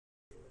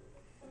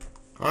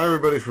Hi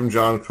everybody from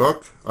John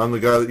Cook. I'm the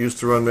guy that used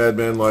to run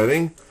Madman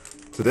Lighting.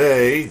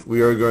 Today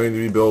we are going to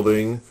be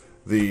building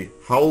the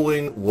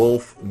Howling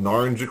Wolf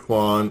Narn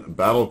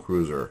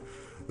Battlecruiser.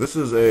 This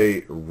is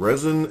a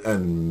resin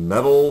and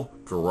metal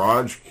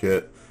garage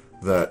kit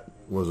that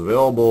was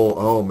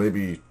available,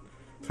 maybe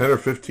 10 or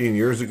 15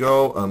 years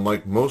ago.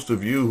 Unlike most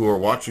of you who are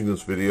watching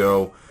this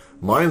video,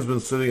 mine's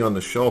been sitting on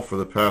the shelf for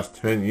the past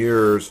 10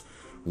 years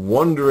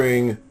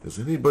wondering, is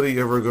anybody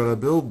ever going to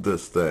build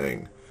this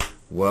thing?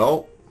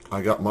 Well,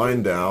 I got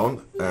mine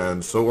down,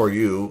 and so are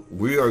you.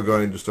 We are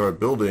going to start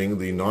building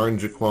the Narn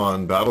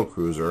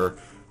Battlecruiser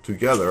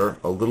together,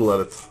 a little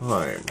at a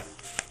time.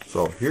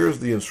 So here's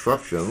the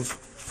instructions.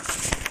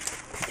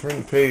 Turn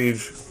the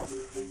page.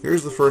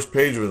 Here's the first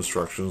page of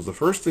instructions. The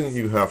first thing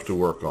you have to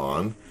work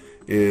on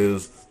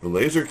is the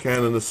laser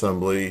cannon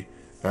assembly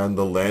and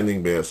the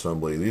landing bay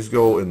assembly. These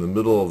go in the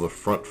middle of the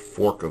front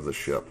fork of the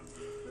ship.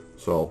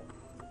 So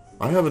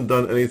I haven't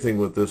done anything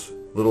with this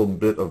little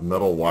bit of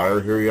metal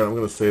wire here yet. I'm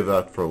going to save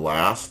that for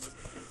last.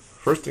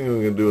 First thing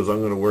I'm going to do is I'm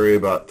going to worry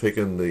about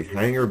taking the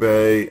hangar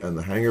bay and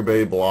the hangar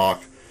bay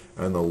block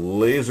and the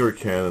laser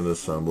cannon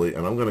assembly,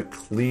 and I'm going to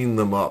clean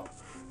them up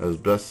as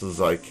best as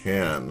I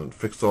can and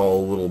fix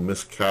all the little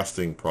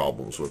miscasting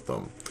problems with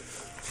them.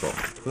 So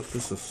put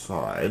this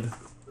aside.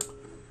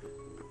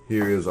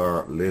 Here is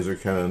our laser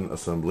cannon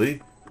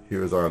assembly.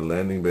 Here is our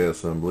landing bay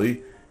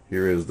assembly.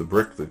 Here is the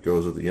brick that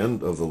goes at the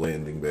end of the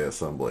landing bay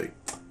assembly.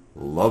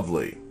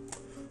 Lovely.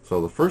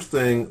 So the first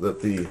thing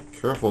that the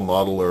careful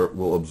modeler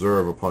will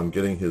observe upon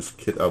getting his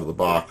kit out of the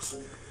box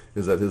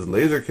is that his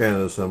laser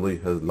cannon assembly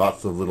has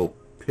lots of little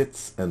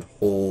pits and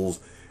holes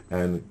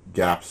and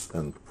gaps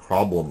and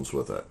problems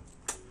with it.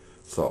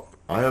 So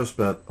I have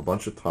spent a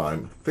bunch of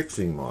time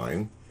fixing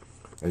mine,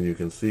 and you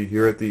can see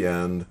here at the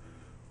end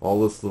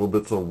all this little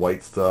bits of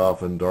white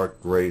stuff and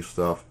dark gray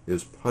stuff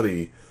is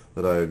putty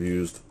that I have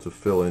used to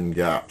fill in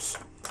gaps.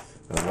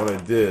 And what I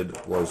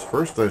did was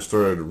first I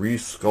started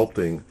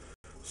re-sculpting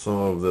some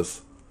of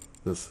this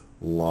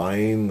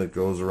line that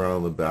goes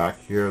around the back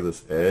here,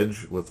 this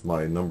edge, with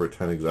my number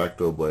 10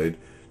 X-Acto blade,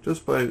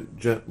 just by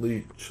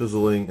gently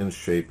chiseling and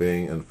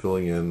shaping and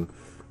filling in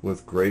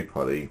with gray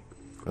putty.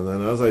 And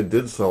then as I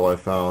did so, I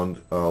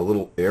found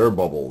little air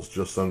bubbles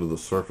just under the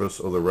surface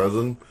of the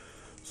resin.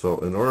 So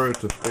in order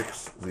to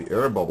fix the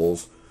air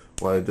bubbles,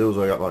 what I did was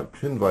I got my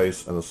pin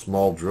vise and a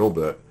small drill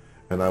bit,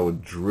 and I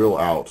would drill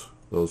out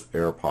those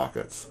air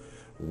pockets,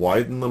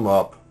 widen them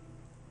up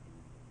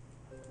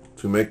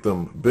to make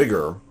them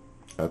bigger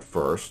at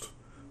first,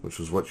 which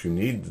is what you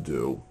need to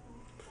do,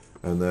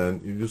 and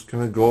then you just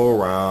kind of go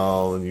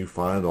around and you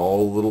find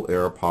all the little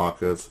air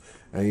pockets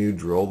and you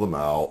drill them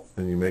out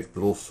and you make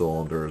little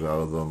cylinders out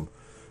of them,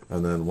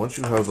 and then once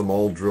you have them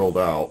all drilled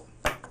out,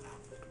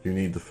 you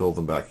need to fill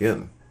them back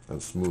in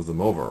and smooth them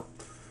over.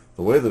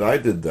 The way that I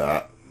did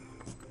that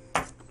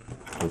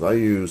was I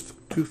used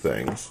two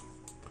things.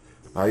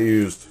 I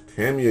used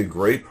Tamiya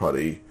gray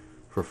putty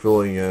for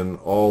filling in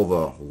all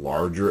the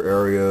larger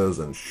areas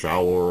and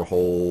shallower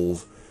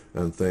holes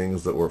and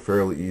things that were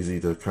fairly easy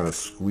to kind of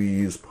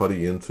squeeze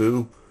putty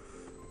into.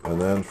 And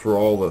then for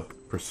all the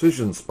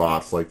precision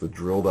spots like the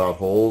drilled out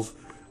holes,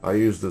 I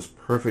used this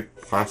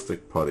perfect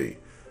plastic putty.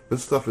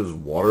 This stuff is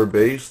water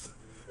based,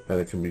 and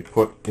it can be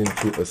put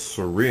into a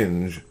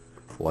syringe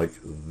like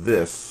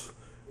this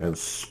and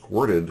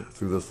squirted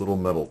through this little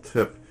metal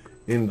tip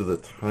into the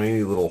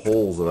tiny little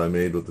holes that I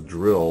made with the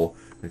drill.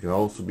 It can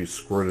also be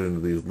squirted into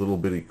these little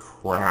bitty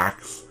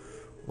cracks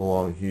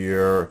along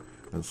here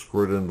and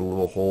squirted into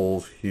little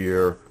holes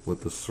here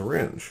with the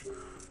syringe.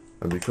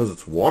 And because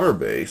it's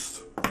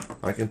water-based,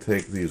 I can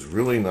take these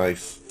really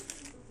nice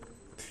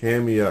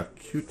Tamiya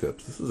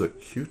Q-tips. This is a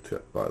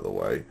Q-tip, by the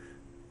way.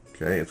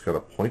 Okay, it's got a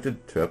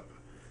pointed tip,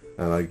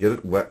 and I get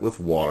it wet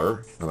with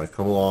water, and I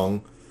come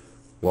along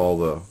while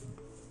the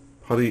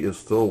putty is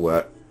still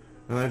wet,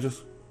 and I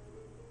just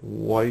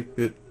wipe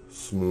it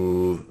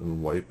smooth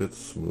and wipe it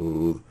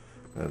smooth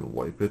and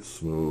wipe it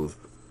smooth.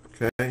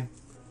 Okay,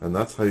 and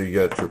that's how you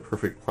get your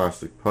perfect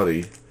plastic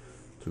putty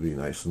to be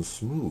nice and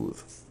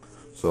smooth.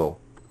 So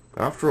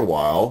after a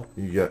while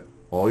you get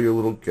all your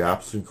little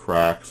gaps and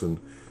cracks and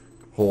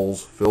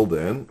holes filled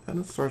in, and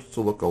it starts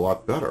to look a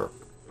lot better.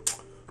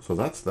 So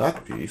that's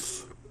that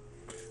piece,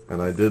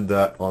 and I did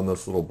that on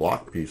this little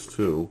block piece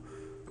too.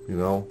 You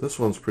know, this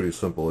one's pretty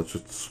simple. It's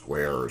just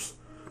squares.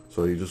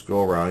 So you just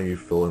go around, you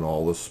fill in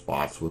all the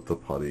spots with the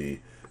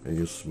putty, and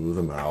you smooth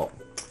them out.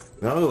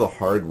 Now to the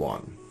hard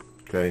one.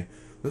 Okay,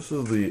 this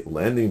is the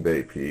landing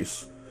bay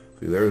piece.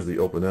 See, there's the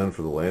open end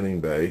for the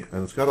landing bay,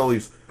 and it's got all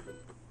these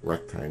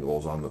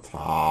rectangles on the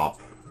top,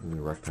 and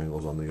the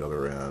rectangles on the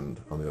other end,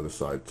 on the other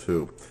side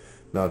too.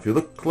 Now if you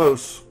look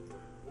close,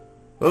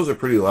 those are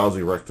pretty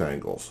lousy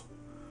rectangles.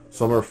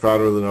 Some are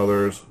fatter than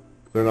others.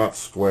 They're not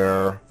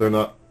square. They're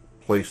not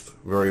placed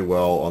very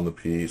well on the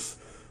piece.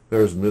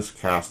 There's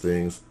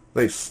miscastings.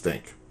 They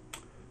stink.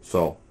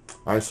 So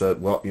I said,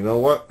 well, you know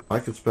what? I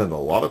could spend a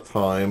lot of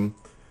time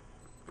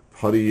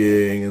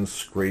puttying and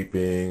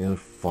scraping and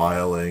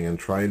filing and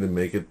trying to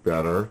make it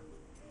better.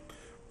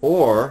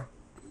 Or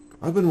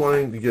I've been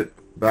wanting to get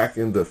back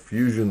into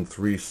Fusion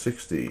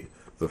 360,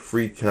 the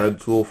free CAD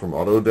tool from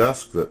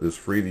Autodesk that is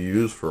free to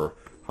use for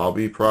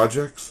hobby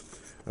projects.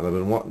 And I've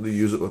been wanting to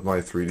use it with my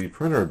 3D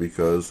printer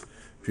because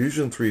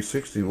Fusion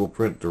 360 will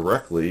print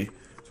directly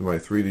to my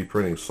 3D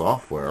printing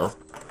software,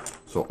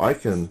 so I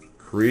can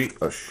create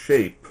a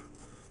shape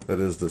that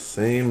is the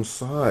same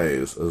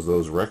size as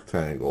those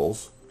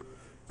rectangles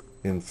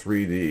in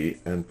 3D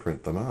and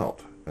print them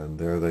out. And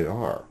there they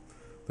are.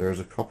 There's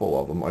a couple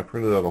of them. I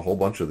printed out a whole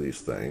bunch of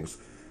these things.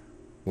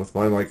 With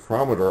my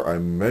micrometer, I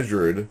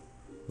measured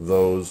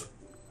those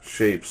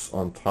shapes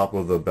on top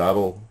of the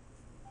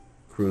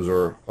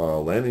Battlecruiser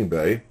landing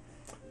bay,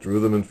 drew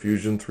them in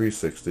Fusion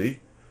 360,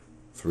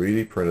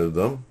 3D printed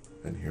them,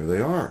 and here they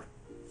are.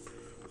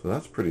 So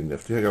that's pretty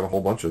nifty. I got a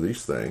whole bunch of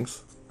these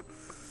things.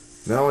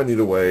 Now I need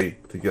a way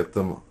to get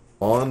them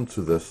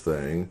onto this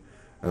thing,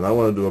 and I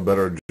want to do a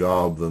better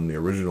job than the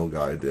original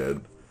guy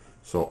did.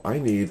 So I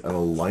need an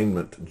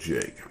alignment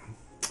jig.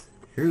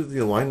 Here's the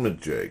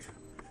alignment jig.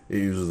 It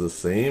uses the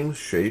same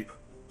shape,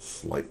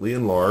 slightly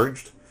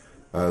enlarged,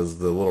 as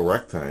the little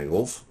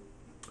rectangles.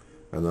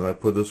 And then I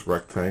put this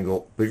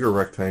bigger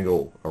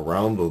rectangle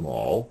around them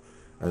all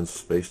and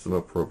space them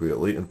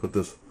appropriately and put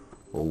this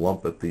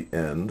lump at the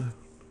end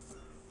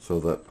so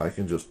that I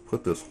can just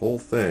put this whole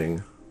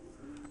thing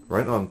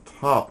right on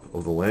top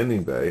of the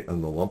landing bay,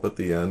 and the lump at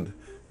the end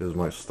is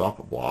my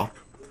stop block.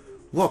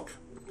 Look,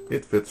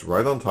 it fits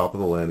right on top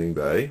of the landing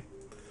bay,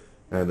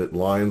 and it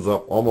lines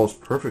up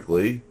almost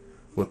perfectly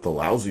with the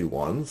lousy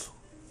ones.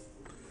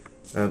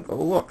 And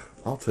oh look,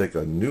 I'll take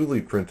a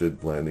newly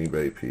printed landing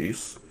bay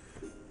piece,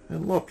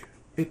 and look,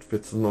 it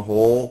fits in the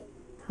hole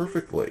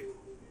perfectly.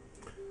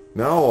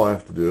 Now all I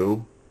have to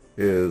do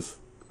is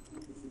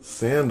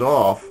sand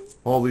off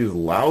all these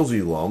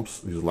lousy lumps,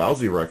 these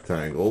lousy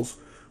rectangles,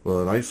 with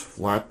a nice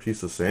flat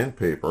piece of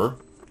sandpaper,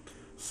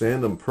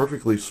 sand them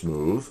perfectly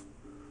smooth.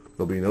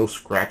 There'll be no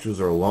scratches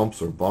or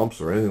lumps or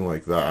bumps or anything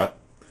like that.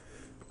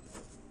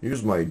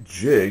 Use my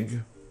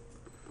jig,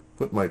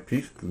 put my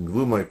piece,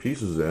 glue my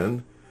pieces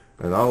in,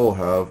 and I will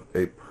have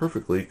a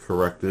perfectly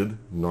corrected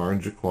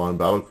Narn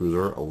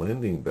Battlecruiser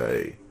landing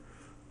bay.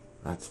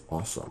 That's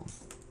awesome.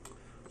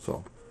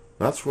 So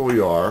that's where we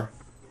are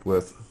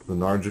with the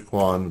Narn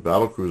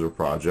Battlecruiser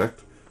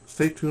project.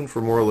 Stay tuned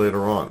for more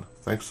later on.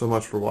 Thanks so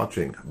much for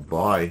watching.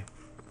 Bye.